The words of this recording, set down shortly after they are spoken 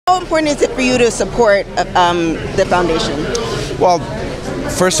important is it for you to support the foundation? Well,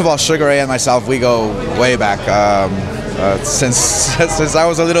 first of all, Sugar Ray and myself, we go way back. Since I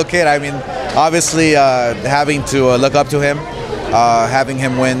was a little kid. I mean, obviously having to look up to him, having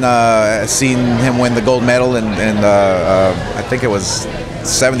him win, seeing him win the gold medal, and I think it was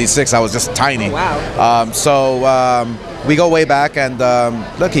 '76. I was just tiny. Wow. So we go way back, and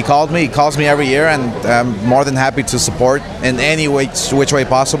look, he calls me every year, and I'm more than happy to support in any which way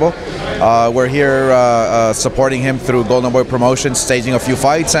possible. We're here supporting him through Golden Boy Promotions, staging a few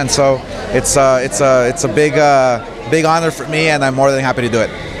fights, and so it's a big honor for me, and I'm more than happy to do it.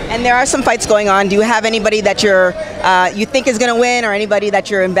 And there are some fights going on. Do you have anybody that you think is going to win, or anybody that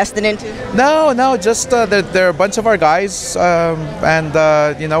you're invested into? No, just there are a bunch of our guys,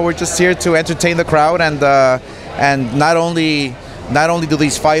 and you know, we're just here to entertain the crowd, and not only do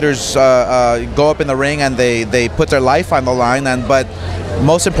these fighters go up in the ring and they put their life on the line, but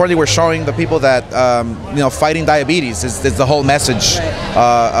most importantly, we're showing the people that you know, fighting diabetes is the whole message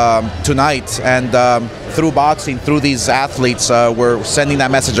tonight, and through boxing, through these athletes, we're sending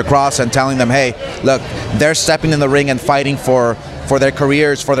that message across and telling them, hey, look, they're stepping in the ring and fighting for their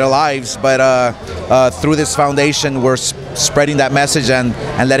careers, for their lives, but through this foundation, we're spreading that message and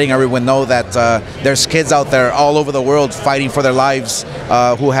letting everyone know that there's kids out there all over the world fighting for their lives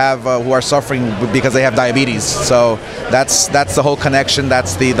who are suffering because they have diabetes. So that's the whole connection.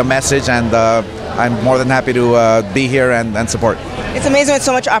 That's the message, and I'm more than happy to be here and support. It's amazing with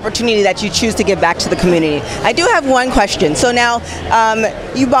so much opportunity that you choose to give back to the community. I do have one question. So now,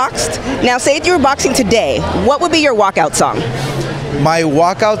 you boxed. Now, say if you were boxing today, what would be your walkout song? My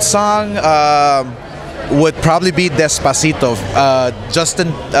walkout song would probably be Despacito. Justin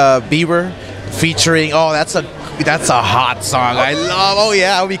Bieber featuring, oh, that's a hot song. I love, oh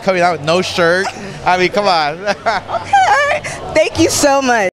yeah, I'll be coming out with no shirt. I mean, come on. Okay, all right. Thank you so much.